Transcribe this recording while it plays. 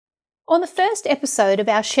On the first episode of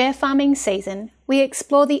our share farming season, we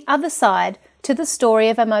explore the other side to the story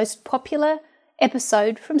of our most popular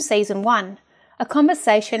episode from season 1, a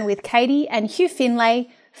conversation with Katie and Hugh Finlay,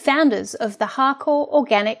 founders of the Harcourt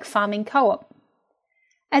Organic Farming Co-op.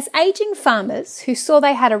 As ageing farmers who saw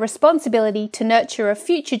they had a responsibility to nurture a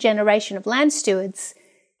future generation of land stewards,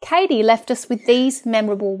 Katie left us with these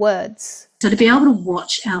memorable words. So to be able to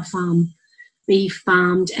watch our farm be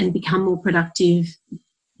farmed and become more productive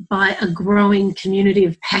by a growing community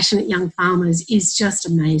of passionate young farmers is just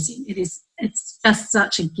amazing. It's just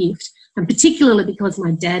such a gift, and particularly because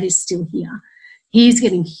my dad is still here, he's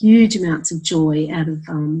getting huge amounts of joy out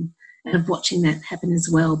of watching that happen as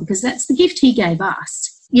well, because that's the gift he gave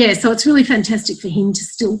us. Yeah, so it's really fantastic for him to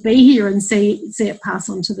still be here and see it pass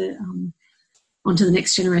on to the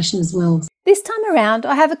next generation as well. This time around,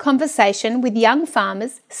 I have a conversation with young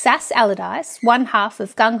farmers Sas Allardyce, one half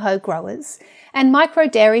of Gung Ho Growers, and micro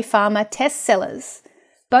dairy farmer Tess Sellers,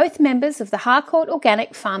 both members of the Harcourt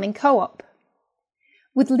Organic Farming Co-op.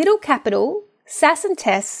 With little capital, Sas and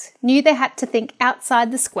Tess knew they had to think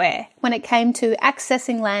outside the square when it came to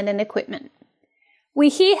accessing land and equipment. We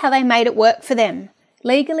hear how they made it work for them,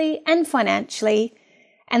 legally and financially,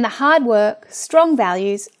 and the hard work, strong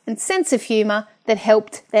values and sense of humour that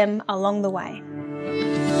helped them along the way.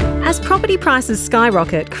 As property prices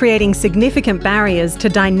skyrocket, creating significant barriers to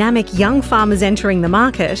dynamic young farmers entering the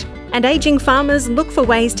market, and ageing farmers look for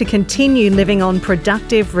ways to continue living on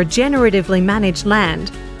productive, regeneratively managed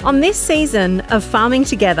land, on this season of Farming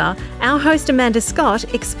Together, our host Amanda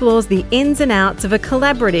Scott explores the ins and outs of a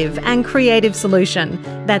collaborative and creative solution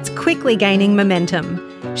that's quickly gaining momentum.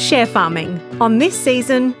 Share farming on this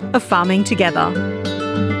season of Farming Together.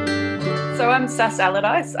 So I'm Sas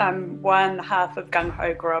Allardyce. I'm one half of Gung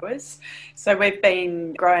Ho Growers. So we've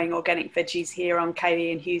been growing organic veggies here on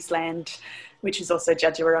Katie and Hugh's land, which is also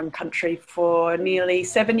Djadja country, for nearly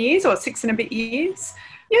 7 years or 6 and a bit years.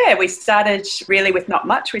 Yeah, we started really with not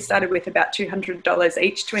much. We started with about $200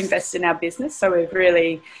 each to invest in our business. So we've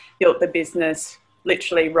really built the business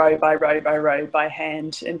literally row by row by row by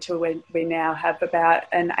hand until we now have about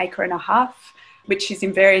 1.5 acres, which is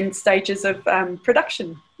in varying stages of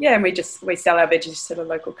production. Yeah, and we sell our veggies to the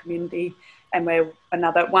local community, and we're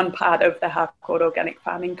one part of the Harcourt Organic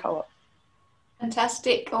Farming Co-op.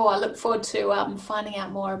 Fantastic. Oh, I look forward to finding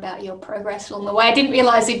out more about your progress along the way. I didn't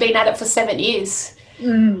realise you'd been at it for 7 years.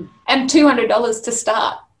 And $200 to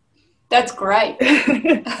start. That's great.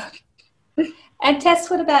 And Tess,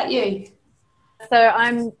 what about you? So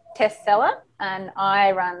I'm Tess Seller, and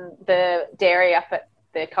I run the dairy up at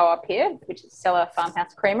the co-op here, which is Seller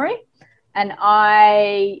Farmhouse Creamery. And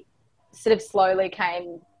I sort of slowly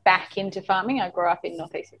came back into farming. I grew up in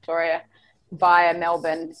northeast Victoria via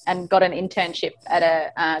Melbourne and got an internship at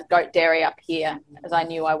a goat dairy up here, as I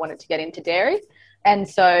knew I wanted to get into dairy. And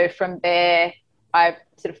so from there, I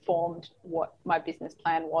sort of formed what my business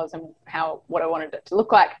plan was and what I wanted it to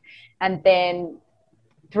look like. And then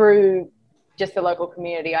through just the local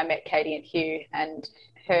community, I met Katie and Hugh and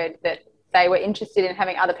heard that they were interested in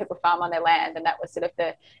having other people farm on their land, and that was sort of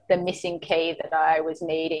the missing key that I was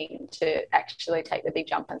needing to actually take the big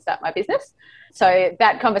jump and start my business. So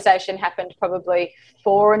that conversation happened probably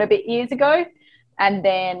 4 and a bit years ago, and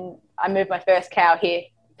then I moved my first cow here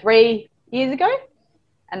 3 years ago,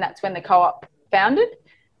 and that's when the co-op founded.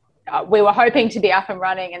 We were hoping to be up and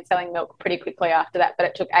running and selling milk pretty quickly after that, but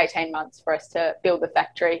it took 18 months for us to build the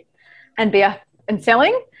factory and be up and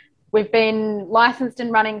selling. We've been licensed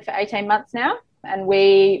and running for 18 months now, and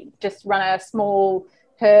we just run a small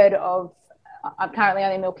herd of, I'm currently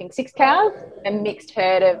only milking 6 cows, a mixed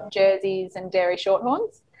herd of Jerseys and dairy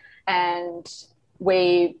shorthorns. And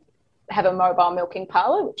we have a mobile milking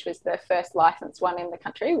parlour, which was the first licensed one in the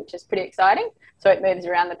country, which is pretty exciting. So it moves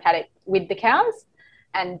around the paddock with the cows.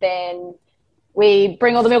 And then we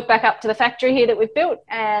bring all the milk back up to the factory here that we've built,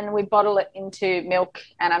 and we bottle it into milk,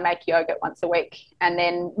 and I make yogurt once a week. And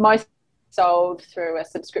then most sold through a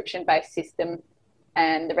subscription-based system,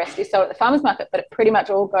 and the rest is sold at the farmers market, but it pretty much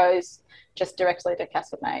all goes just directly to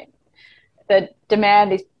Castlemaine. The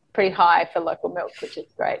demand is pretty high for local milk, which is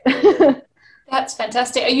great. That's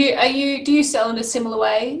fantastic. Do you sell in a similar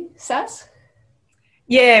way, Sas?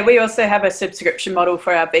 Yeah, we also have a subscription model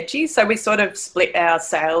for our veggies. So we sort of split our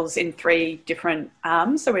sales in 3 different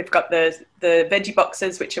arms. So we've got the veggie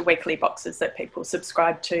boxes, which are weekly boxes that people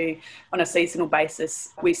subscribe to on a seasonal basis.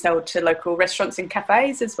 We sell to local restaurants and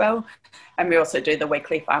cafes as well. And we also do the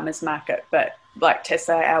weekly farmers market. But like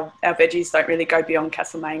Tessa, our veggies don't really go beyond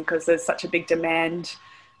Castlemaine because there's such a big demand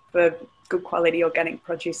for good quality organic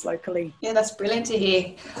produce locally. Yeah, that's brilliant to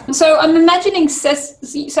hear. So I'm imagining,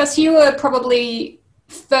 Sas, you were probably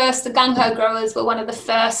the Gung Ho growers were one of the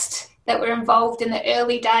first that were involved in the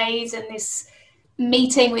early days, and this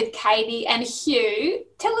meeting with Katie and Hugh.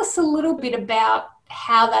 Tell us a little bit about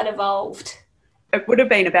how that evolved. It would have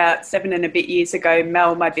been about 7 and a bit years ago.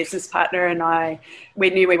 Mel, my business partner, and I, we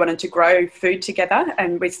knew we wanted to grow food together,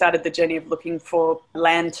 and we started the journey of looking for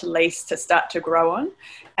land to lease to start to grow on.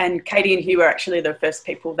 And Katie and Hugh were actually the first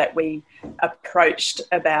people that we approached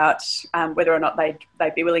about whether or not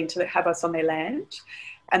they'd be willing to have us on their land.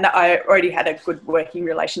 And that I already had a good working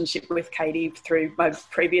relationship with Katie through my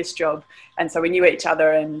previous job. And so we knew each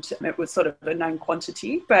other, and it was sort of a known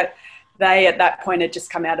quantity. But they, at that point, had just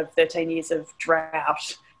come out of 13 years of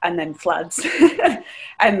drought and then floods.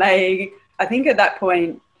 And they, I think at that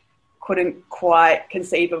point, couldn't quite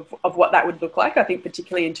conceive of what that would look like, I think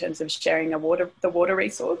particularly in terms of sharing the water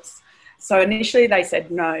resource. So initially they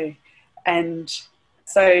said no. And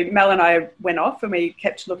so Mel and I went off and we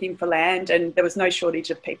kept looking for land, and there was no shortage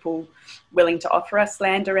of people willing to offer us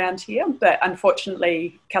land around here. But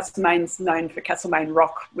unfortunately, Castlemaine's known for Castlemaine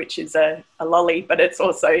rock, which is a lolly, but it's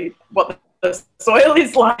also what the soil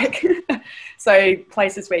is like. So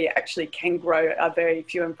places where you actually can grow are very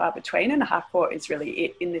few and far between, and Harcourt is really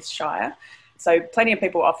it in this shire. So plenty of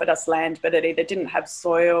people offered us land, but it either didn't have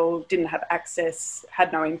soil, didn't have access,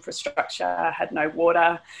 had no infrastructure, had no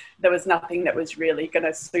water. There was nothing that was really going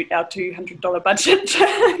to suit our $200 budget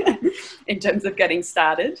in terms of getting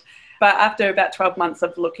started. But after about 12 months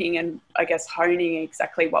of looking and I guess honing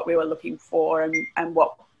exactly what we were looking for and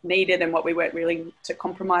what needed and what we weren't willing to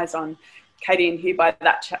compromise on, Katie and Hugh by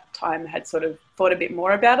that time had sort of thought a bit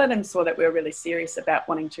more about it and saw that we were really serious about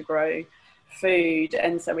wanting to grow food.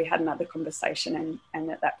 And so we had another conversation,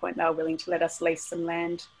 and at that point they were willing to let us lease some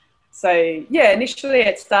land. So yeah, initially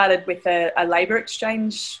it started with a labour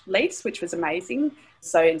exchange lease, which was amazing.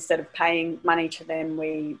 So instead of paying money to them,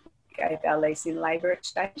 we gave our lease in labour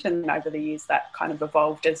exchange, and over the years that kind of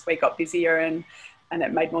evolved as we got busier, and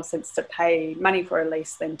it made more sense to pay money for a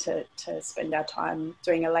lease than to spend our time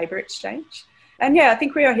doing a labour exchange. And yeah, I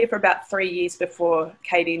think we were here for about 3 years before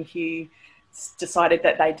Katie and Hugh decided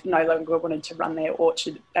that they no longer wanted to run their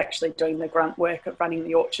orchard, actually doing the grunt work of running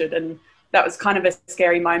the orchard. And that was kind of a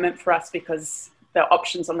scary moment for us because the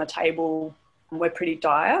options on the table were pretty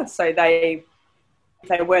dire. So if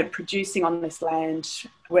they weren't producing on this land,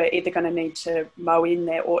 we're either going to need to mow in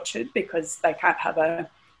their orchard because they can't have an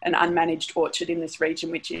unmanaged orchard in this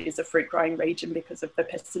region, which is a fruit growing region, because of the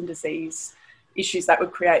pest and disease issues that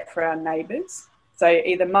would create for our neighbours. So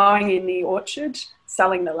either mowing in the orchard,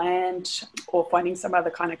 selling the land, or finding some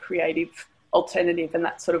other kind of creative alternative. And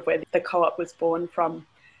that's sort of where the co-op was born from,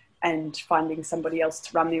 and finding somebody else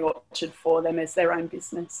to run the orchard for them as their own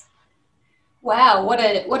business. Wow, what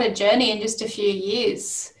a journey in just a few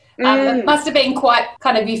years. It must have been quite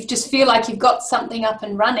kind of, you just feel like you've got something up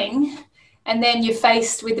and running, and then you're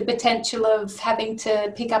faced with the potential of having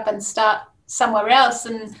to pick up and start somewhere else.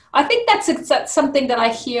 And I think that's something that I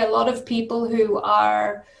hear a lot of people who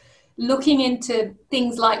are looking into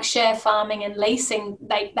things like share farming and leasing,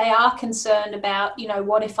 they are concerned about,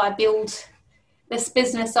 what if I build this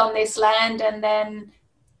business on this land and then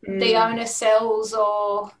the owner sells?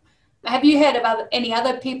 Or have you heard of any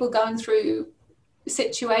other people going through a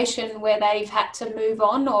situation where they've had to move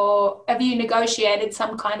on, or have you negotiated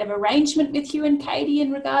some kind of arrangement with you and Katie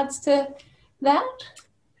in regards to that?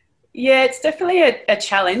 Yeah, it's definitely a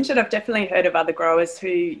challenge, and I've definitely heard of other growers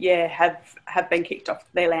who, have been kicked off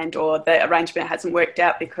their land, or the arrangement hasn't worked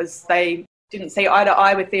out because they didn't see eye to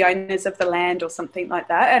eye with the owners of the land or something like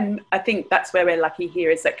that. And I think that's where we're lucky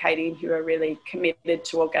here, is that Katie and Hugh are really committed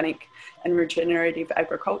to organic and regenerative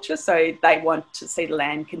agriculture. So they want to see the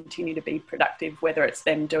land continue to be productive, whether it's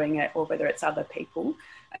them doing it or whether it's other people.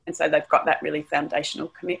 And so they've got that really foundational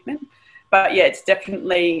commitment. But yeah, it's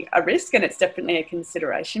definitely a risk, and it's definitely a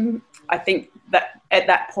consideration. I think that at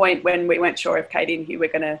that point when we weren't sure if Katie and Hugh were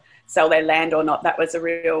going to sell their land or not, that was a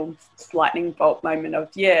real lightning bolt moment of,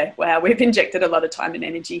 wow, we've injected a lot of time and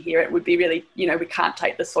energy here. It would be really, we can't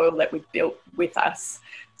take the soil that we've built with us.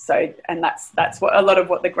 So, and that's what a lot of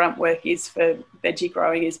what the grunt work is for veggie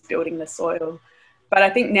growing, is building the soil. But I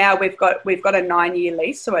think now we've got a 9-year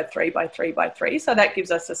lease, so a 3x3x3. So that gives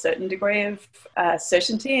us a certain degree of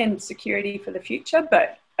certainty and security for the future.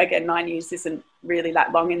 But again, 9 years isn't really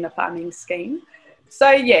that long in the farming scheme. So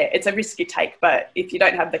yeah, it's a risk you take. But if you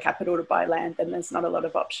don't have the capital to buy land, then there's not a lot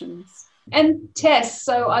of options. And Tess,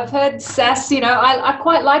 so I've heard Sass, I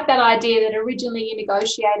quite like that idea that originally you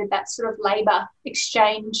negotiated that sort of labour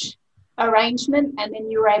exchange arrangement, and then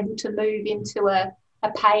you were able to move into a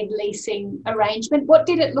paid leasing arrangement. What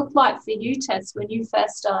did it look like for you, Tess, when you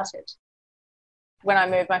first started? when I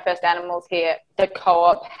moved my first animals here, the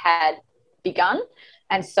co-op had begun.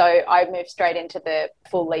 And so I moved straight into the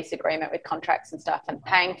full lease agreement with contracts and stuff and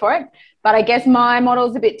paying for it. But I guess my model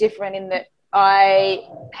is a bit different in that I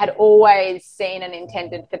had always seen and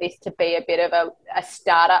intended for this to be a bit of a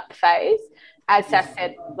startup phase. As Sass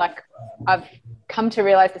said, like, I've come to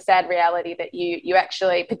realise the sad reality that you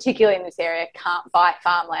actually, particularly in this area, can't buy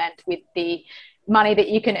farmland with the money that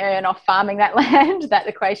you can earn off farming that land. That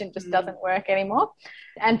equation just doesn't work anymore.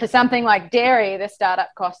 And for something like dairy, the startup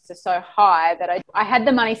costs are so high that I had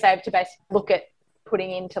the money saved to basically look at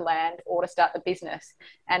putting into land or to start the business.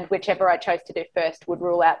 And whichever I chose to do first would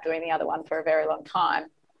rule out doing the other one for a very long time.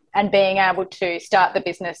 And being able to start the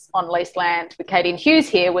business on leased land with Katie and Hughes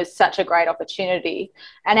here was such a great opportunity.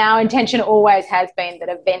 And our intention always has been that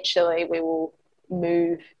eventually we will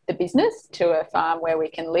move the business to a farm where we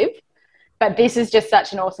can live. But this is just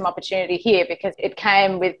such an awesome opportunity here because it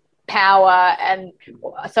came with power and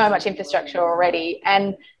so much infrastructure already.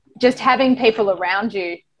 And just having people around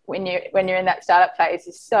you when you're in that startup phase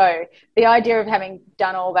is so... The idea of having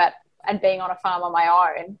done all that and being on a farm on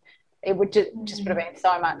my own, it would just would have been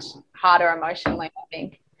so much harder emotionally, I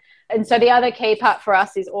think. And so the other key part for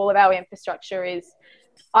us is all of our infrastructure is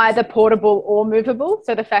either portable or movable.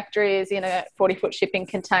 So the factory is in a 40-foot shipping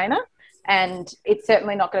container, and it's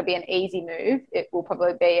certainly not going to be an easy move. It will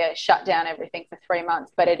probably be a shut down everything for 3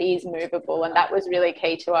 months, but it is movable. And that was really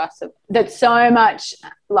key to us, that so much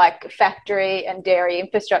like factory and dairy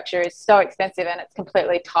infrastructure is so expensive and it's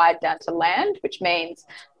completely tied down to land, which means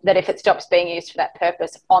that if it stops being used for that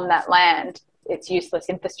purpose on that land, it's useless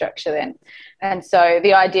infrastructure then. And so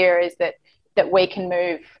the idea is that we can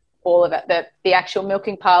move all of it, the actual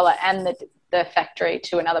milking parlour and the factory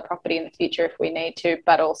to another property in the future if we need to,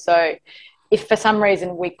 but also if for some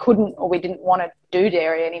reason we couldn't or we didn't want to do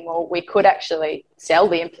dairy anymore, we could actually sell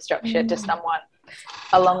the infrastructure to someone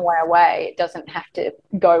a long way away. It doesn't have to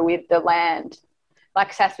go with the land.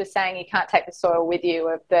 Like Sass was saying, you can't take the soil with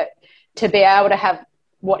you. To be able to have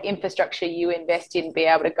what infrastructure you invest in be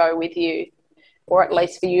able to go with you, or at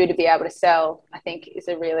least for you to be able to sell, I think is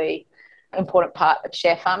a really important part of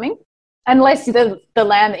share farming. Unless the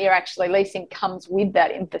land that you're actually leasing comes with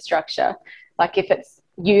that infrastructure. Like if it's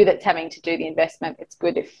you that's having to do the investment, it's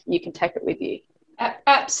good if you can take it with you.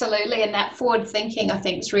 Absolutely, and that forward thinking I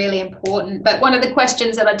think is really important. But one of the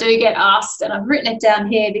questions that I do get asked, and I've written it down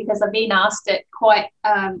here because I've been asked it quite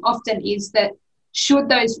often, is that should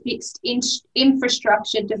those fixed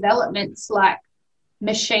infrastructure developments like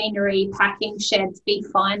machinery, packing sheds be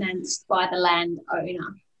financed by the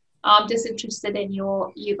landowner? I'm just interested in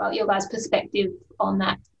your guys' perspective on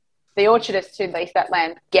that. The orchardists who lease that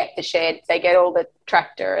land get the shed. They get all the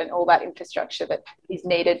tractor and all that infrastructure that is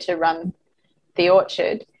needed to run the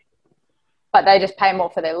orchard, but they just pay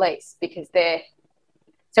more for their lease because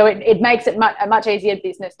so it makes it a much easier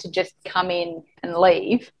business to just come in and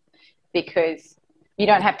leave because you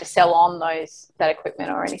don't have to sell on that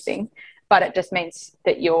equipment or anything, but it just means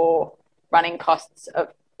that your running costs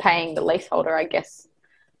of paying the leaseholder, I guess,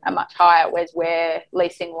 are much higher, whereas we're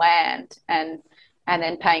leasing land and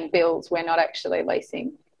then paying bills. We're not actually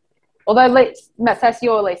leasing. Although, Sass,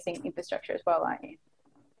 you're leasing infrastructure as well, aren't you?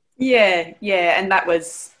 Yeah, and that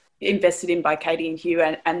was invested in by Katie and Hugh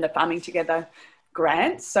and the Farming Together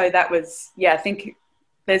grant. So that was, I think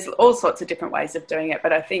there's all sorts of different ways of doing it,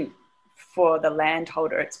 but I think for the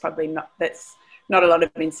landholder, it's probably that's not a lot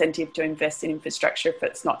of incentive to invest in infrastructure if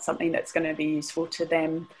it's not something that's going to be useful to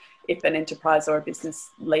them if an enterprise or a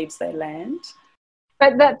business leaves their land.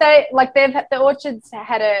 But the orchards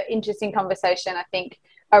had an interesting conversation, I think,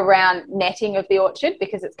 around netting of the orchard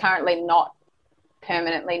because it's currently not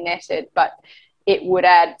permanently netted, but it would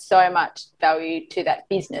add so much value to that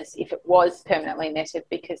business if it was permanently netted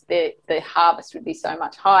because the harvest would be so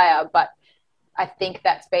much higher. But I think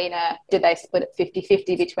that's been did they split it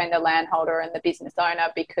 50-50 between the landholder and the business owner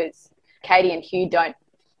because Katie and Hugh don't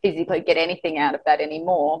physically get anything out of that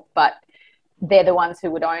anymore, but they're the ones who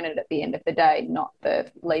would own it at the end of the day, not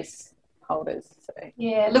the lease holders. So.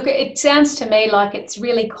 Yeah, look, it sounds to me like it's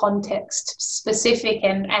really context specific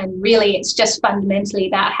and really it's just fundamentally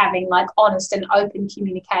about having like honest and open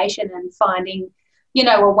communication and finding,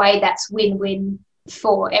 a way that's win-win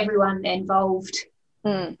for everyone involved,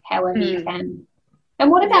 however you can. And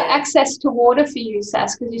what about access to water for you,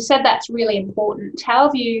 Sass? Because you said that's really important. How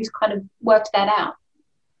have you kind of worked that out?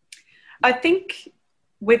 I think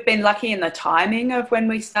we've been lucky in the timing of when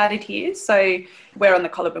we started here. So we're on the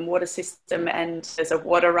Coliban water system and there's a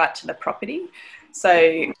water right to the property.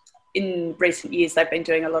 So in recent years, they've been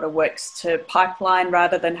doing a lot of works to pipeline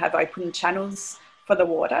rather than have open channels for the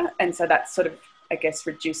water. And so that's sort of I guess,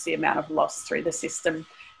 reduce the amount of loss through the system.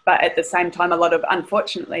 But at the same time,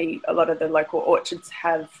 unfortunately, a lot of the local orchards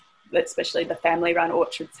have, especially the family-run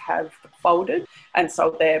orchards, have folded and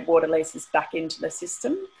sold their water leases back into the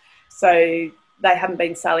system. So they haven't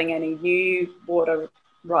been selling any new water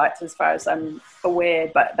rights as far as I'm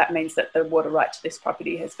aware, but that means that the water right to this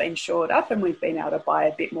property has been shored up and we've been able to buy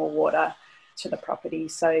a bit more water to the property.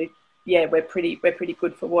 So yeah, we're pretty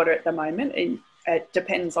good for water at the moment. And it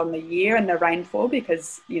depends on the year and the rainfall,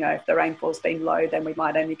 because, you know, if the rainfall's been low, then we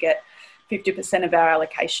might only get 50% of our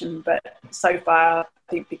allocation. But so far,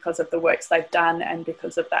 I think because of the works they've done and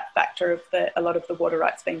because of that factor of a lot of the water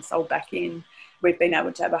rights being sold back in, we've been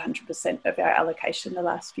able to have 100% of our allocation the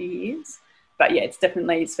last few years. But yeah, it's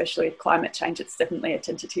definitely, especially with climate change, it's definitely a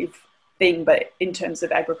tentative thing. But in terms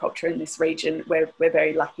of agriculture in this region, we're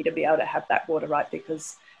very lucky to be able to have that water right,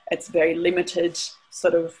 because it's a very limited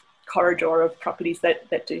sort of corridor of properties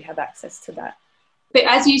that do have access to that. But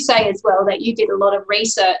as you say as well, that you did a lot of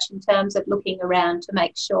research in terms of looking around to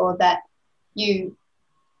make sure that you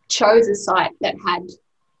chose a site that had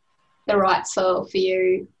the right soil for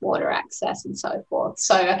you, water access and so forth.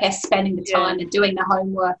 So I guess spending the time and doing the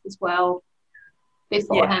homework as well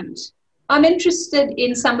beforehand. Yeah. I'm interested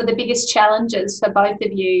in some of the biggest challenges for both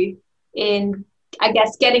of you in, I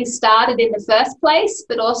guess, getting started in the first place,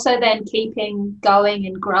 but also then keeping going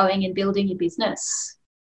and growing and building your business.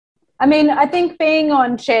 I mean, I think being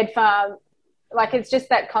on shared farm, like, it's just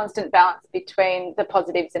that constant balance between the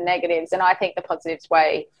positives and negatives. And I think the positives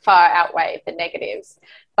far outweigh the negatives.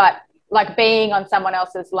 But like being on someone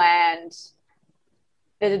else's land,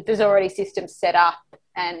 there's already systems set up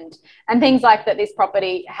and things like that. This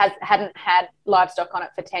property hadn't had livestock on it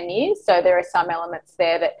for 10 years. So there are some elements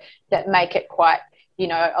there that make it quite, you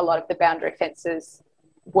know, a lot of the boundary fences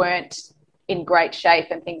weren't in great shape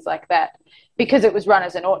and things like that, because it was run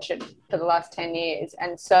as an orchard for the last 10 years.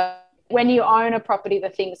 And so when you own a property, the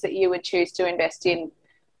things that you would choose to invest in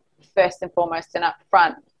first and foremost and up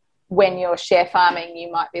front, when you're share farming,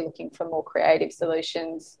 you might be looking for more creative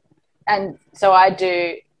solutions. And so I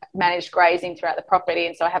do manage grazing throughout the property,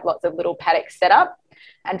 and so I have lots of little paddocks set up,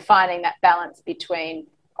 and finding that balance between,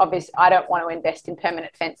 obviously, I don't want to invest in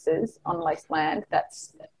permanent fences on leased land.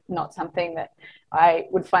 That's not something that I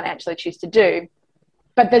would financially choose to do.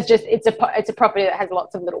 But there's just, it's a property that has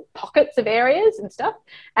lots of little pockets of areas and stuff.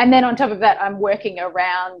 And then on top of that, I'm working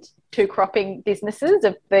around two cropping businesses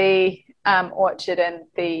of the orchard and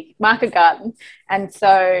the market garden. And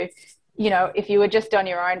so, you know, if you were just on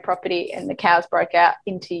your own property and the cows broke out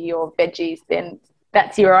into your veggies, then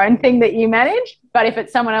that's your own thing that you manage. But if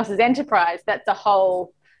it's someone else's enterprise, that's a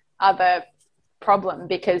whole other problem,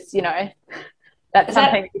 because, you know, that's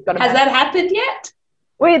something you've got to manage. Has that happened yet?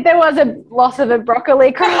 There was a loss of a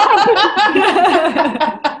broccoli crop.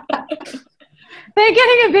 They're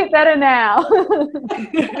getting a bit better now.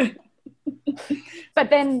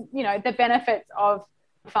 But then, you know, the benefits of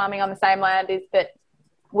farming on the same land is that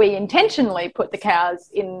we intentionally put the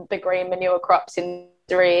cows in the green manure crops in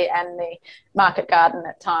and the market garden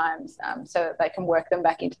at times, so that they can work them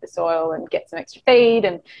back into the soil and get some extra feed,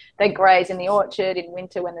 and they graze in the orchard in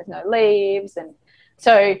winter when there's no leaves. And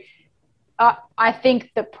so I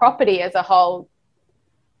think the property as a whole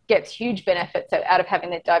gets huge benefits out of having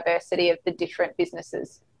the diversity of the different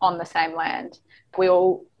businesses on the same land. We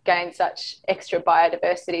all gain such extra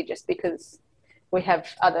biodiversity just because we have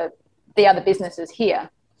the other businesses here.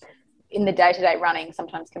 In the day-to-day running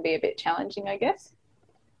sometimes can be a bit challenging, I guess.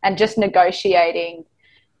 And just negotiating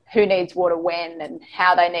who needs water when and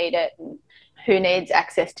how they need it and who needs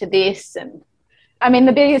access to this. And I mean,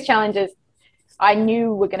 the biggest challenges I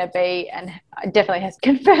knew were going to be, and definitely has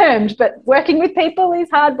confirmed, but working with people is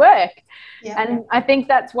hard work. Yeah. And I think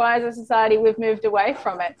that's why as a society we've moved away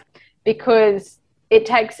from it, because it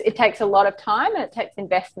takes a lot of time and it takes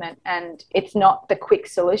investment, and it's not the quick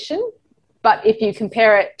solution. But if you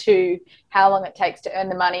compare it to how long it takes to earn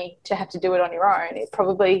the money to have to do it on your own, it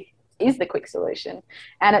probably is the quick solution.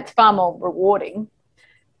 And it's far more rewarding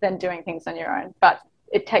than doing things on your own. But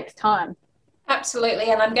it takes time. Absolutely.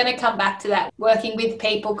 And I'm going to come back to that working with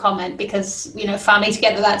people comment, because, you know, farming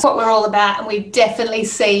together, that's what we're all about. And we've definitely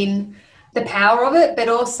seen the power of it, but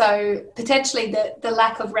also potentially the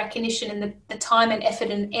lack of recognition and the time and effort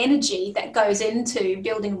and energy that goes into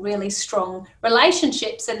building really strong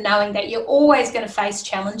relationships, and knowing that you're always going to face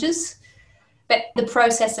challenges, but the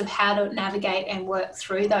process of how to navigate and work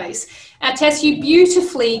through those. Tess, you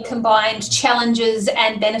beautifully combined challenges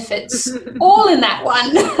and benefits all in that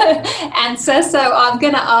one answer. So I'm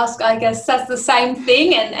going to ask, I guess, that's the same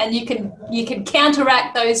thing, and you can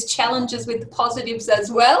counteract those challenges with the positives as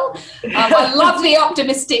well. I love the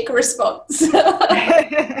optimistic response.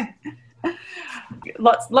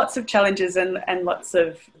 Lots of challenges and lots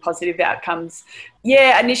of positive outcomes.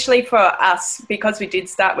 Yeah, initially for us, because we did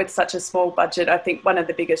start with such a small budget, I think one of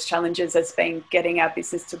the biggest challenges has been getting our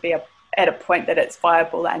business to be at a point that it's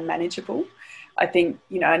viable and manageable. I think,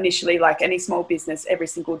 initially, like any small business, every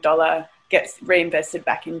single dollar gets reinvested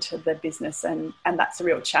back into the business, and that's a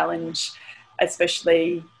real challenge,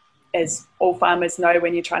 especially as all farmers know,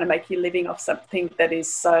 when you're trying to make your living off something that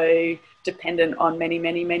is so dependent on many,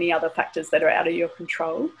 many, many other factors that are out of your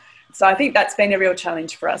control. So I think that's been a real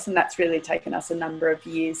challenge for us, and that's really taken us a number of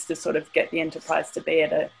years to sort of get the enterprise to be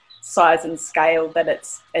at a size and scale that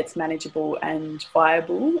it's manageable and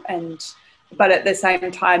viable. But at the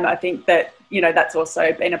same time, I think that, that's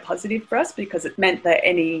also been a positive for us, because it meant that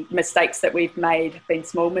any mistakes that we've made have been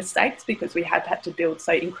small mistakes, because we have had to build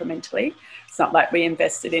so incrementally. It's not like we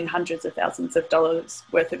invested in hundreds of thousands of dollars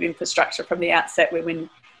worth of infrastructure from the outset when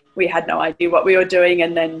we had no idea what we were doing,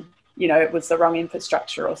 and then, it was the wrong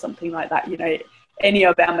infrastructure or something like that. Any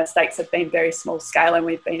of our mistakes have been very small scale, and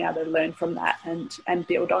we've been able to learn from that and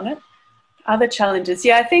build on it. Other challenges,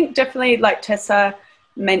 I think definitely, like Tessa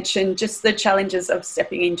mentioned, just the challenges of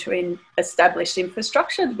stepping into an established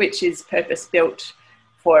infrastructure, which is purpose-built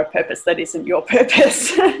for a purpose that isn't your purpose.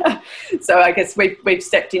 So I guess we've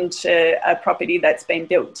stepped into a property that's been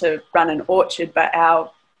built to run an orchard, but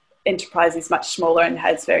our enterprise is much smaller and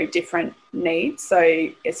has very different needs. So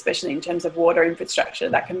especially in terms of water infrastructure,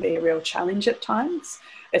 that can be a real challenge at times,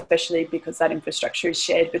 especially because that infrastructure is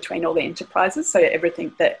shared between all the enterprises. So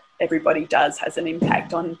everything that everybody does has an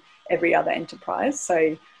impact on every other enterprise.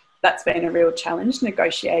 So that's been a real challenge,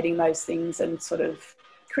 negotiating those things and sort of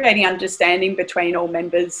creating understanding between all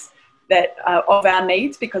members that of our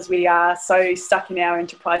needs, because we are so stuck in our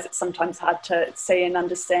enterprise, it's sometimes hard to see and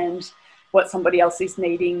understand what somebody else is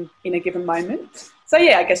needing in a given moment. So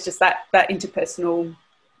I guess just that interpersonal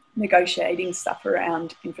negotiating stuff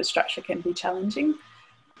around infrastructure can be challenging.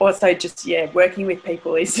 Also just, working with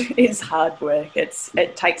people is hard work.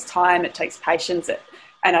 It takes time, it takes patience.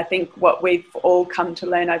 And I think what we've all come to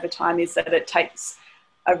learn over time is that it takes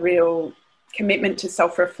a real commitment to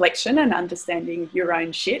self-reflection and understanding your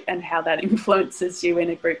own shit and how that influences you in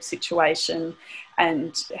a group situation,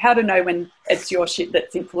 and how to know when it's your shit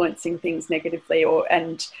that's influencing things negatively,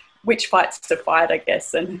 and which fights to fight, I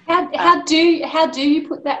guess. And how do you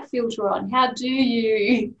put that filter on? How do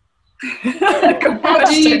you do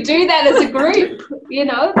that as a group?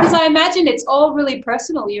 Because I imagine it's all really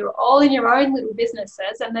personal. You're all in your own little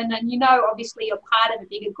businesses, and then obviously you're part of a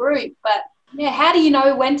bigger group, but how do you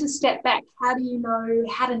know when to step back? How do you know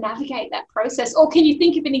how to navigate that process? Or can you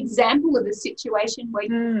think of an example of a situation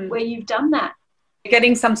where you've done that?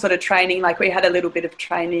 Getting some sort of training, like we had a little bit of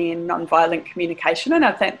training in nonviolent communication, and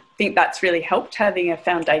I think that's really helped, having a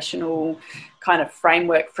foundational kind of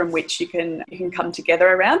framework from which you can come together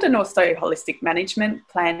around, and also holistic management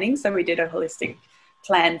planning. So we did a holistic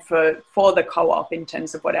plan for the co-op in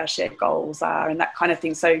terms of what our shared goals are and that kind of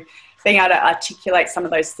thing. So being able to articulate some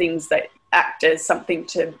of those things that act as something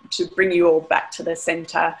to bring you all back to the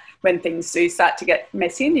centre when things do start to get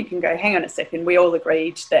messy, and you can go, hang on a second, we all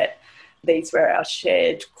agreed that these were our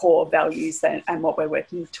shared core values and what we're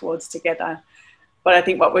working towards together. But I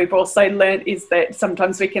think what we've also learned is that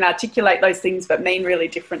sometimes we can articulate those things but mean really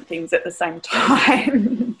different things at the same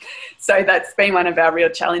time. So that's been one of our real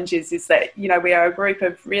challenges, is that, we are a group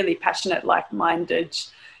of really passionate, like-minded,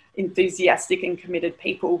 enthusiastic and committed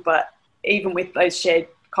people, but even with those shared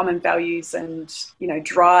common values and,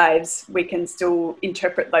 drives, we can still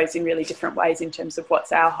interpret those in really different ways in terms of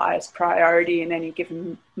what's our highest priority in any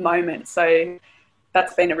given moment. So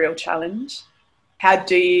that's been a real challenge. How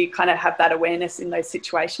do you kind of have that awareness in those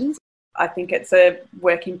situations? I think it's a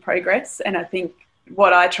work in progress. And I think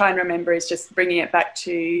what I try and remember is just bringing it back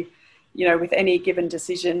to, with any given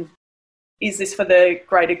decision, is this for the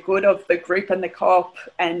greater good of the group and the co-op?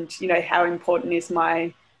 And, how important is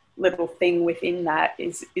my little thing within that?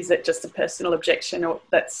 Is it just a personal objection, or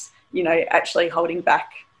that's, actually holding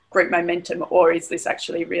back group momentum? Or is this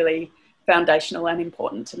actually really foundational and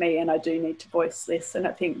important to me, and I do need to voice this? And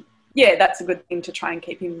I think, that's a good thing to try and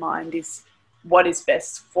keep in mind, is what is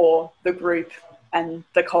best for the group and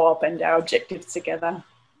the co-op and our objectives together.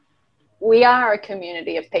 We are a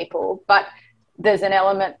community of people, but there's an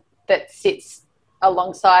element that sits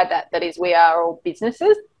alongside that is we are all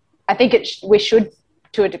businesses. I think we should,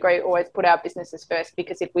 to a degree, always put our businesses first,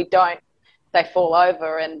 because if we don't, they fall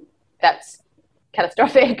over, and that's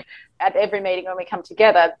catastrophic. At every meeting when we come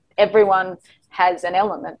together, everyone has an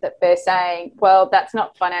element that they're saying, well, that's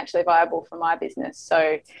not financially viable for my business.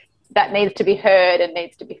 So that needs to be heard and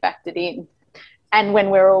needs to be factored in. And when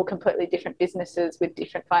we're all completely different businesses with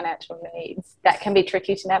different financial needs, that can be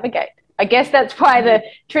tricky to navigate. I guess that's why the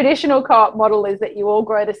traditional co-op model is that you all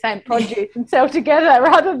grow the same produce and sell together,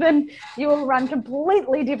 rather than you all run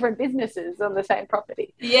completely different businesses on the same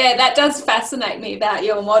property. Yeah, that does fascinate me about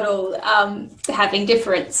your model, having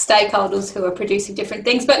different stakeholders who are producing different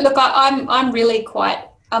things. But look,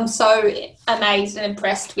 I'm so amazed and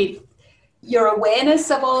impressed with your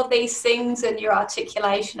awareness of all of these things and your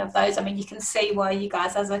articulation of those. I mean, you can see why you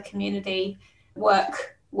guys as a community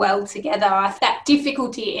work well together. That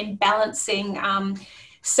difficulty in balancing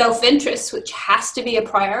self-interest, which has to be a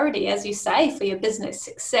priority, as you say, for your business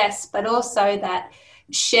success, but also that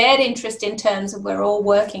shared interest in terms of we're all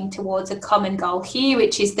working towards a common goal here,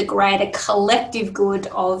 which is the greater collective good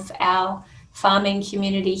of our farming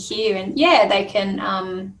community here. And yeah, they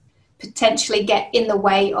can potentially get in the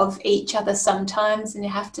way of each other sometimes, and you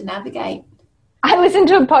have to navigate. I listened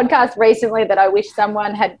to a podcast recently that I wish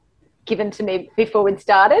someone had given to me before we'd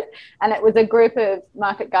started, and it was a group of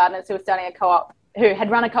market gardeners who were starting a co-op, who had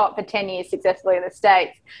run a co-op for 10 years successfully in the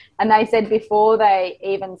States. And they said before they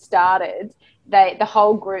even started, the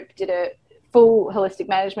whole group did a full holistic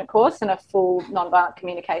management course and a full nonviolent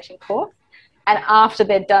communication course. And after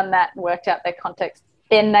they'd done that and worked out their context,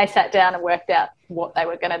 then they sat down and worked out what they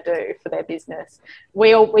were going to do for their business.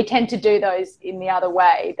 We tend to do those in the other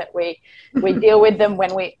way, that we deal with them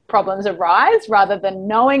when problems arise, rather than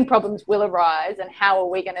knowing problems will arise and how are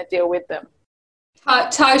we going to deal with them.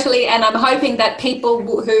 Totally, and I'm hoping that people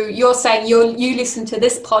who you're saying you listen to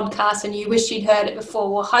this podcast and you wish you'd heard it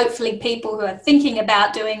before, well, hopefully people who are thinking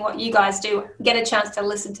about doing what you guys do get a chance to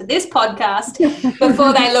listen to this podcast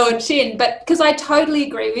before they launch in. But because I totally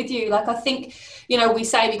agree with you, like I think, we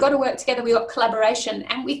say we got to work together, we got collaboration,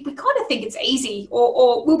 and we kind of think it's easy,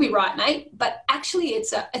 or we'll be right, mate. But actually,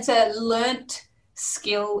 it's a learnt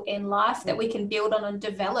skill in life that we can build on and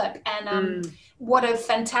develop. And what a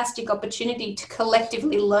fantastic opportunity to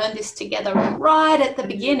collectively learn this together right at the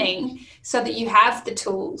beginning, so that you have the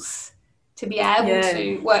tools to be able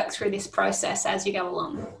to work through this process as you go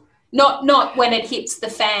along. Not when it hits the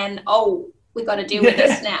fan, we've got to deal with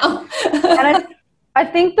this now. And I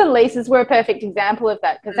think the leases were a perfect example of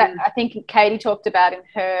that, because I think Katie talked about in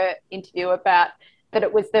her interview about that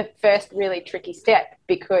it was the first really tricky step,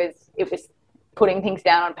 because it was putting things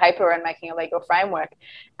down on paper and making a legal framework.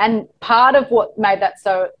 And part of what made that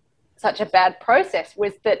such a bad process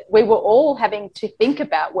was that we were all having to think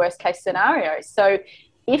about worst case scenarios. So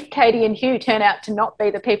if Katie and Hugh turn out to not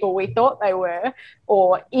be the people we thought they were,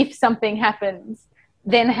 or if something happens,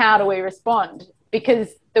 then how do we respond? Because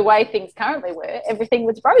the way things currently were, everything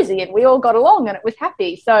was rosy and we all got along and it was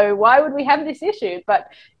happy. So why would we have this issue? But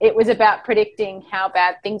it was about predicting how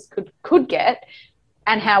bad things could get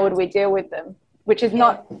and how would we deal with them, which is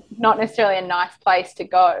not necessarily a nice place to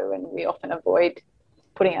go, and we often avoid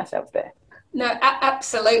putting ourselves there. No,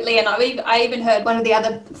 absolutely. And I even heard one of the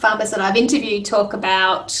other farmers that I've interviewed talk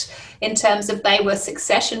about, in terms of they were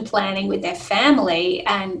succession planning with their family,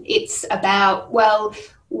 and it's about, well,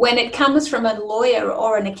 when it comes from a lawyer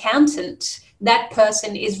or an accountant, that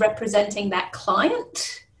person is representing that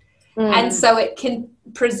client. And so it can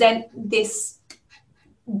present this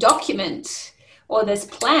document or this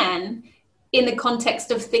plan in the context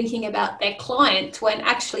of thinking about their client, when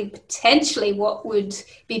actually potentially what would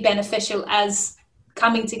be beneficial as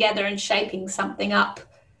coming together and shaping something up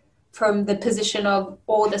from the position of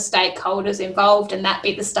all the stakeholders involved, and that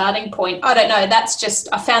be the starting point. I don't know,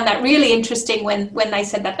 I found that really interesting when they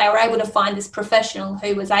said that they were able to find this professional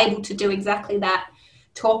who was able to do exactly that,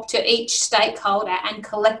 talk to each stakeholder and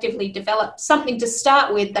collectively develop something to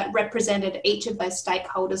start with that represented each of those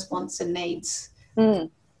stakeholders' wants and needs.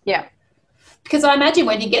 Yeah. Because I imagine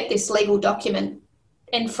when you get this legal document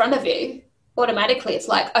in front of you, automatically it's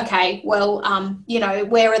like, okay, well,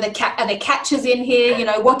 where are the catches in here?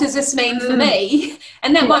 What does this mean for me?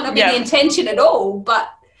 And that might not be the intention at all.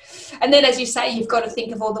 And then, as you say, you've got to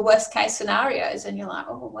think of all the worst case scenarios, and you're like,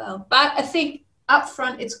 oh, well. But I think up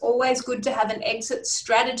front, it's always good to have an exit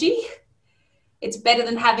strategy. It's better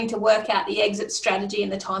than having to work out the exit strategy in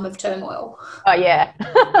the time of turmoil. Oh, yeah.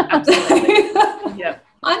 Absolutely. Yeah.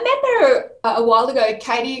 I remember a while ago,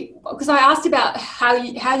 Katie, because I asked about how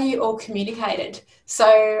you all communicated.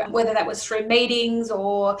 So whether that was through meetings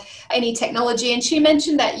or any technology, and she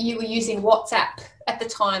mentioned that you were using WhatsApp at the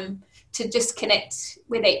time to just connect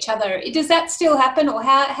with each other. Does that still happen, or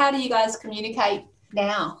how do you guys communicate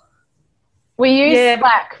now? We use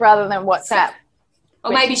Slack rather than WhatsApp.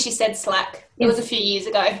 Or maybe she said Slack. It was a few years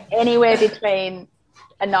ago. Anywhere between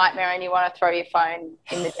a nightmare and you want to throw your phone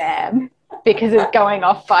in the dam because it's going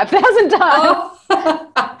off 5,000 times.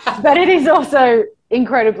 Oh. But it is also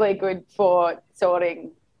incredibly good for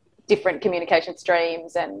sorting different communication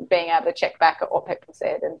streams and being able to check back at what people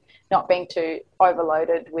said and not being too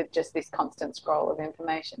overloaded with just this constant scroll of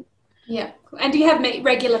information. Yeah. And do you have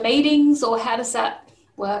regular meetings, or how does that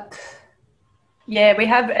work? Yeah, we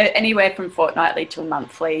have anywhere from fortnightly to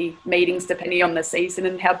monthly meetings, depending on the season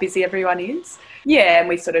and how busy everyone is. Yeah, and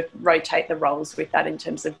we sort of rotate the roles with that in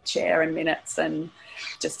terms of chair and minutes, and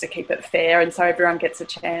just to keep it fair and so everyone gets a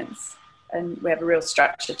chance. And we have a real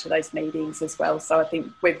structure to those meetings as well. So I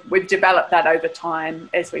think we've developed that over time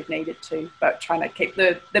as we've needed to, but trying to keep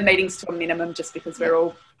the meetings to a minimum just because we're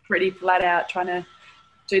all pretty flat out trying to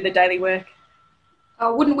do the daily work.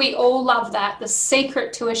 Oh, wouldn't we all love that? The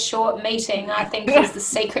secret to a short meeting, I think, is the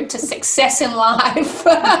secret to success in life.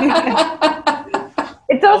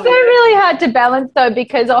 It's also really hard to balance, though,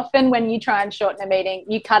 because often when you try and shorten a meeting,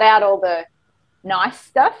 you cut out all the nice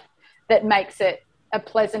stuff that makes it a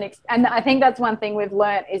pleasant and I think that's one thing we've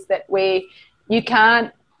learned is that you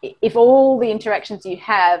can't, if all the interactions you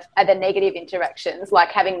have are the negative interactions, like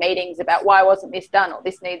having meetings about why wasn't this done or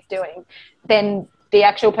this needs doing, then the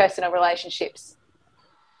actual personal relationships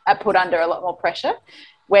are put under a lot more pressure.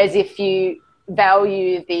 Whereas if you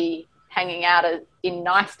value the hanging out in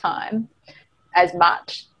nice time as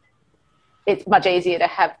much, it's much easier to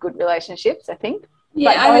have good relationships, I think.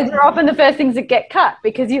 Yeah, but those are often the first things that get cut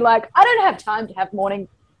because you're like, I don't have time to have morning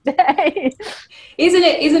day. Isn't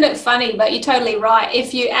it funny? But you're totally right.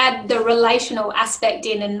 If you add the relational aspect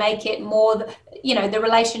in and make it more, the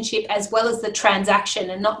relationship as well as the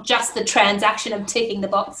transaction, and not just the transaction of ticking the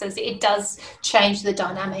boxes, it does change the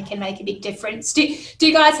dynamic and make a big difference. Do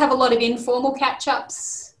you guys have a lot of informal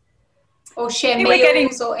catch-ups or share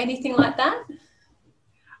meals or anything like that?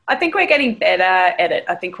 I think we're getting better at it.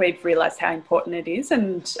 I think we've realised how important it is,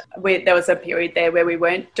 and there was a period there where we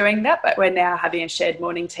weren't doing that, but we're now having a shared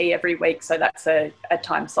morning tea every week, so that's a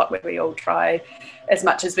time slot where we all try as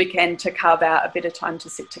much as we can to carve out a bit of time to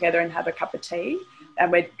sit together and have a cup of tea.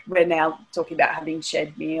 And we're now talking about having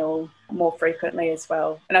shared meal more frequently as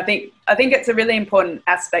well. And I think it's a really important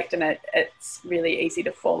aspect, and it's really easy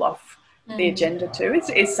to fall off the agenda too,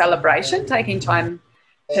 is celebration, taking time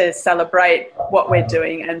to celebrate what we're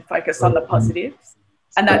doing and focus on the positives.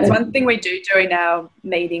 And that's one thing we do during our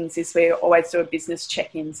meetings is we always do a business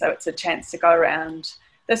check-in. So it's a chance to go around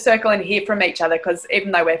the circle and hear from each other, because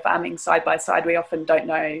even though we're farming side by side, we often don't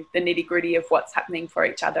know the nitty-gritty of what's happening for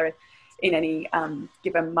each other in any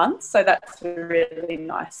given month. So that's a really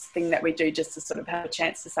nice thing that we do, just to sort of have a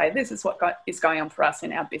chance to say, this is what is going on for us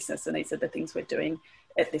in our business, and these are the things we're doing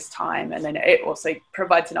at this time. And then it also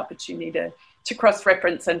provides an opportunity to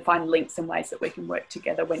cross-reference and find links and ways that we can work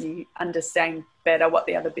together when you understand better what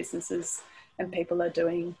the other businesses and people are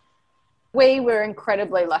doing. We were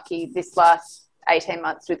incredibly lucky this last 18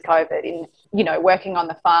 months with COVID in, working on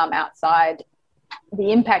the farm outside.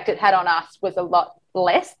 The impact it had on us was a lot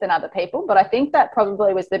less than other people, but I think that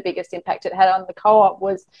probably was the biggest impact it had on the co-op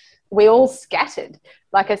was we all scattered.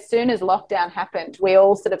 Like as soon as lockdown happened, we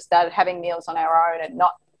all sort of started having meals on our own, and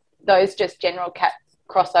not those just general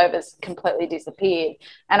crossovers completely disappeared.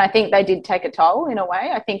 And I think they did take a toll in a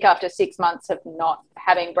way. I think after 6 months of not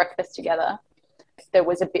having breakfast together, there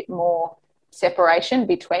was a bit more separation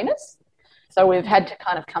between us. So we've had to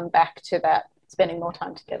kind of come back to that, spending more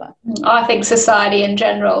time together. I think society in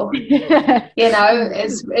general,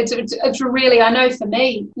 it's really, I know for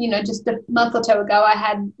me, just a month or two ago, I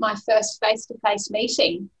had my first face-to-face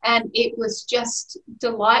meeting, and it was just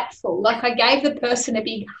delightful. Like I gave the person a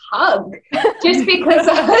big hug just because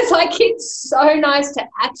I was like, it's so nice to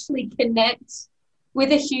actually connect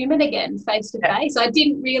with a human again face-to-face. I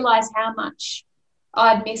didn't realise how much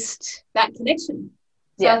I'd missed that connection.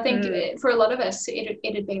 So I think for a lot of us,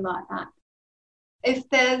 it'd be like that. If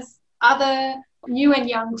there's other new and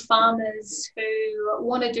young farmers who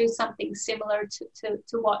want to do something similar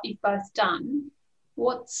to what you've both done,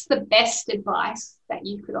 what's the best advice that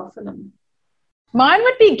you could offer them? Mine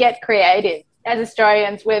would be get creative. As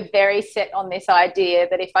Australians, we're very set on this idea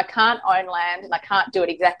that if I can't own land and I can't do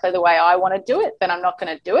it exactly the way I want to do it, then I'm not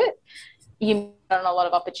going to do it. You miss on a lot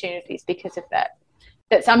of opportunities because of that.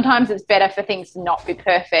 That sometimes it's better for things to not be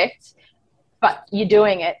perfect, but you're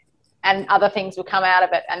doing it, and other things will come out of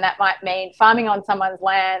it. And that might mean farming on someone's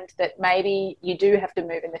land that maybe you do have to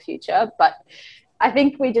move in the future. But I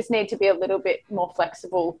think we just need to be a little bit more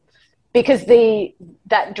flexible because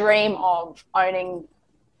that dream of buying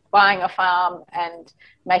a farm and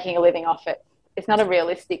making a living off it, it's not a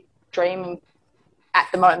realistic dream at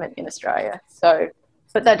the moment in Australia. So,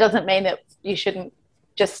 but that doesn't mean that you shouldn't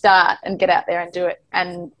just start and get out there and do it.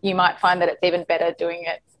 And you might find that it's even better doing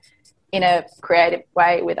it in a creative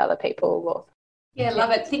way with other people. Yeah,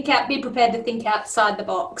 love it. Be prepared to think outside the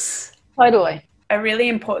box. Totally. A really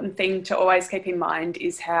important thing to always keep in mind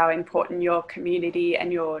is how important your community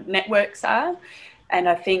and your networks are. And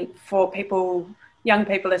I think for people, young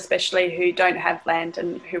people especially, who don't have land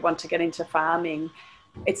and who want to get into farming,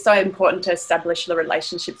 it's so important to establish the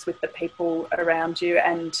relationships with the people around you,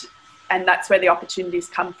 and that's where the opportunities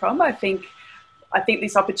come from. I think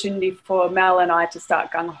this opportunity for Mel and I to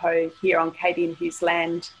start Gung Ho here on Katie and Hugh's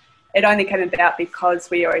land, it only came about because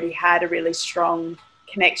we already had a really strong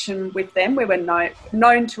connection with them. We were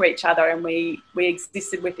known to each other, and we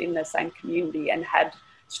existed within the same community and had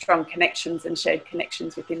strong connections and shared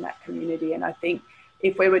connections within that community. And I think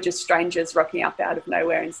if we were just strangers rocking up out of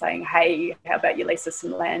nowhere and saying, hey, how about you lease us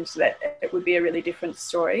some land, that it would be a really different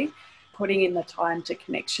story. Putting in the time to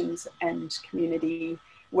connections and community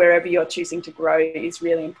wherever you're choosing to grow is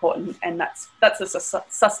really important, and that's a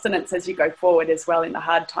sustenance as you go forward as well in the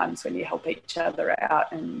hard times when you help each other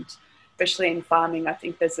out. And especially in farming, I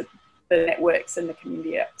think the networks and the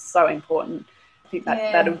community are so important. I think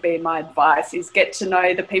that would be my advice, is get to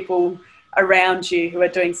know the people around you who are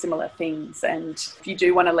doing similar things, and if you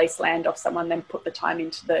do want to lease land off someone, then put the time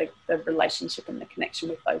into the relationship and the connection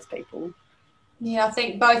with those people. Yeah, I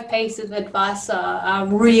think both pieces of advice are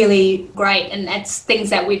really great, and that's things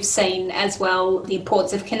that we've seen as well, the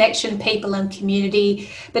importance of connection, people and community,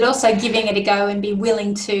 but also giving it a go and be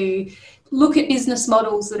willing to look at business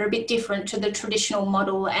models that are a bit different to the traditional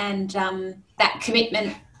model, and that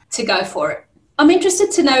commitment to go for it. I'm interested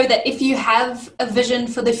to know that if you have a vision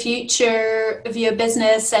for the future of your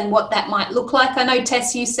business and what that might look like. I know,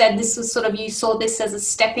 Tess, you said this was you saw this as a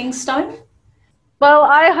stepping stone. Well,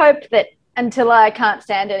 I hope that until I can't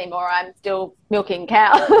stand anymore, I'm still milking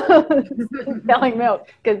cows, selling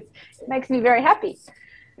milk, because it makes me very happy.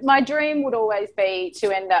 My dream would always be to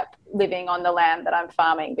end up living on the land that I'm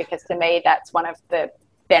farming, because to me, that's one of the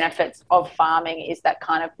benefits of farming, is that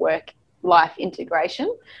kind of work-life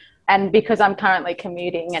integration. And because I'm currently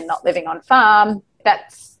commuting and not living on farm,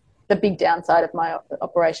 that's the big downside of my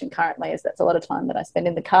operation currently, is that's a lot of time that I spend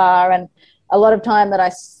in the car, and a lot of time that I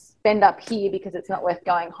spend up here because it's not worth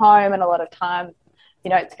going home, and a lot of time,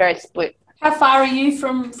 it's very split. How far are you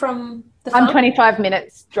from the farm? I'm 25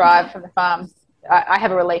 minutes drive from the farm. I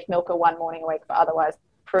have a relief milker one morning a week, but otherwise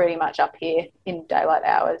pretty much up here in daylight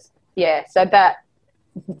hours. Yeah, so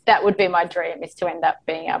that would be my dream, is to end up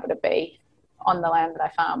being able to be on the land that I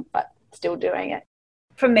farm, but still doing it.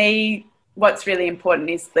 For me, what's really important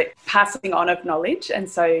is the passing on of knowledge. And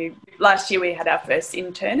so last year we had our first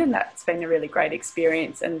intern, and that's been a really great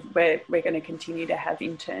experience, and we're going to continue to have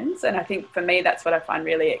interns. And I think for me, that's what I find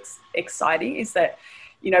really exciting, is that,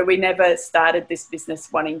 we never started this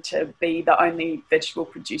business wanting to be the only vegetable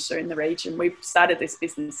producer in the region. We started this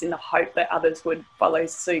business in the hope that others would follow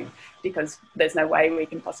suit, because there's no way we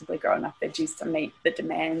can possibly grow enough veggies to meet the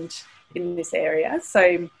demand in this area.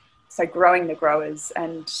 So growing the growers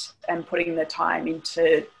and putting the time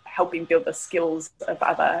into helping build the skills of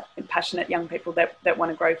other passionate young people that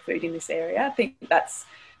want to grow food in this area, I think that's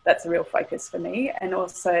a real focus for me. And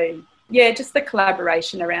also, just the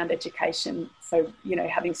collaboration around education. So,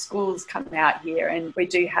 having schools come out here, and we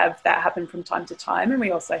do have that happen from time to time. And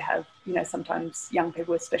we also have, sometimes young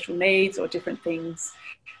people with special needs or different things,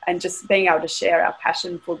 and just being able to share our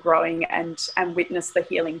passion for growing and witness the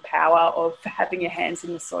healing power of having your hands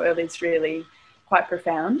in the soil is really quite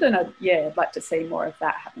profound. And I'd like to see more of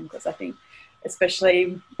that happen, because I think,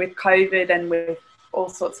 especially with COVID and with all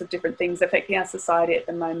sorts of different things affecting our society at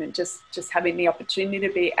the moment, just having the opportunity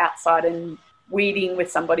to be outside and weeding with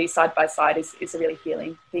somebody side by side is a really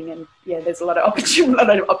healing thing. And there's a lot of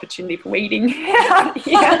opportunity for weeding.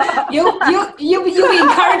 You'll be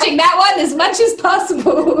encouraging that one as much as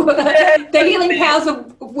possible. The healing powers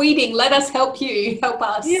of weeding. Let us help you. Help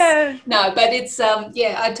us. Yeah. No, but it's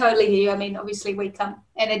I totally hear you. I mean, obviously we come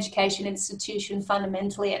an education institution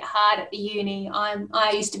fundamentally at heart at the uni.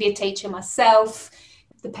 I used to be a teacher myself.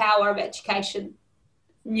 The power of education.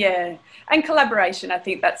 Yeah, and collaboration. I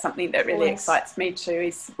think that's something that really excites me too.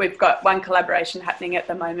 Is we've got one collaboration happening at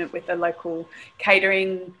the moment with a local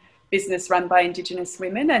catering business run by Indigenous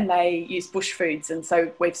women, and they use bush foods, and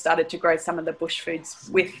so we've started to grow some of the bush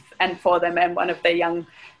foods with and for them, and one of the young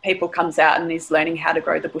people comes out and is learning how to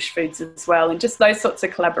grow the bush foods as well, and just those sorts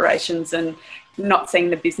of collaborations, and not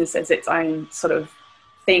seeing the business as its own sort of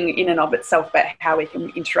thing in and of itself, but how we can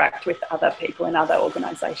interact with other people and other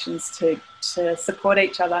organisations to support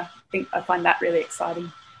each other. I find that really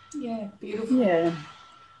exciting. Yeah, beautiful. Yeah.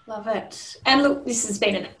 Love it. And look, this has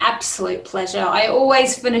been an absolute pleasure. I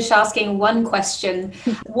always finish asking one question.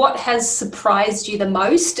 What has surprised you the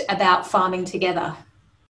most about farming together?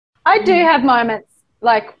 I do have moments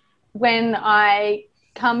like when I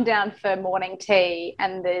come down for morning tea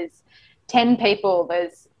and there's 10 people.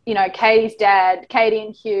 There's, you know, Katie's dad, Katie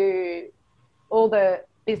and Hugh, all the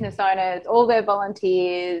business owners, all their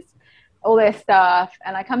volunteers, all their staff.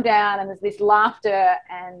 And I come down and there's this laughter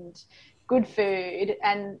and good food,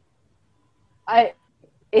 and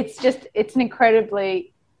it's an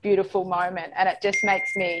incredibly beautiful moment, and it just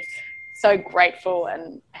makes me so grateful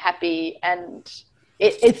and happy, and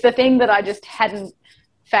it's the thing that I just hadn't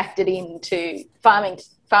factored into farming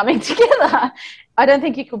together. I don't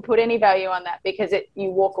think you could put any value on that, because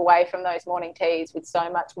you walk away from those morning teas with so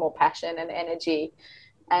much more passion and energy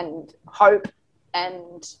and hope,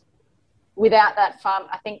 and without that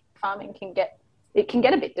I think farming can get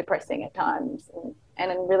a bit depressing at times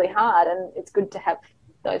and really hard, and it's good to have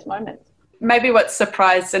those moments. Maybe what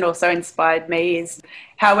surprised and also inspired me is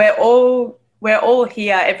how we're all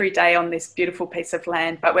here every day on this beautiful piece of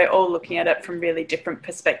land, but we're all looking at it from really different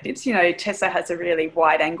perspectives. You know, Tessa has a really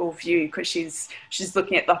wide angle view because she's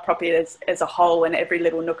looking at the property as a whole and every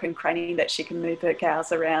little nook and cranny that she can move her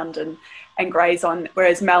cows around and graze on.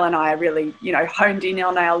 Whereas Mel and I are really, you know, honed in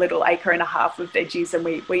on our little acre and a half of veggies, and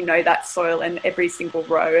we know that soil and every single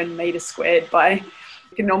row and metre squared by,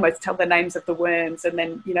 you can almost tell the names of the worms. And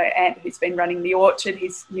then, you know, Ant, who's been running the orchard,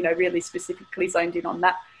 he's, you know, really specifically zoned in on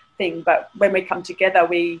that thing. But when we come together,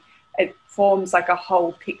 it forms like a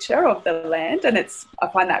whole picture of the land, and I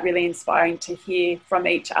find that really inspiring to hear from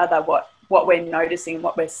each other what we're noticing,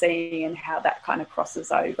 what we're seeing, and how that kind of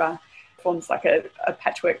crosses over. It forms like a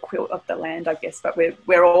patchwork quilt of the land, I guess, but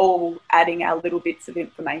we're all adding our little bits of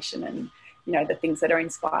information and, you know, the things that are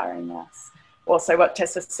inspiring us. Also, what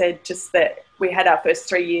Tessa said, just that we had our first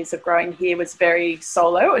 3 years of growing here was very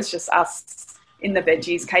solo. It was just us in the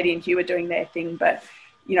veggies. Katie and Hugh were doing their thing, but,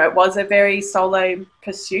 you know, it was a very solo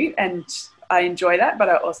pursuit, and I enjoy that, but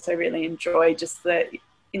I also really enjoy just the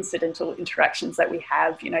incidental interactions that we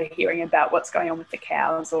have, you know, hearing about what's going on with the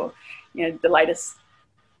cows, or, you know, the latest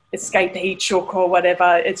escape heat shook or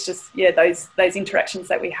whatever. It's just, yeah, those interactions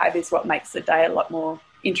that we have is what makes the day a lot more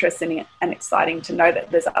interesting and exciting, to know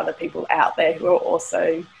that there's other people out there who are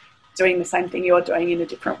also doing the same thing you're doing in a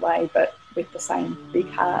different way, but with the same big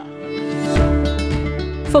heart.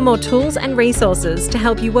 For more tools and resources to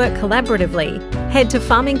help you work collaboratively, head to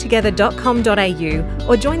farmingtogether.com.au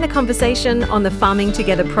or join the conversation on the Farming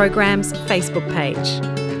Together program's Facebook page.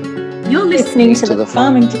 You're listening to the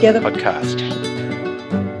Farming Together podcast.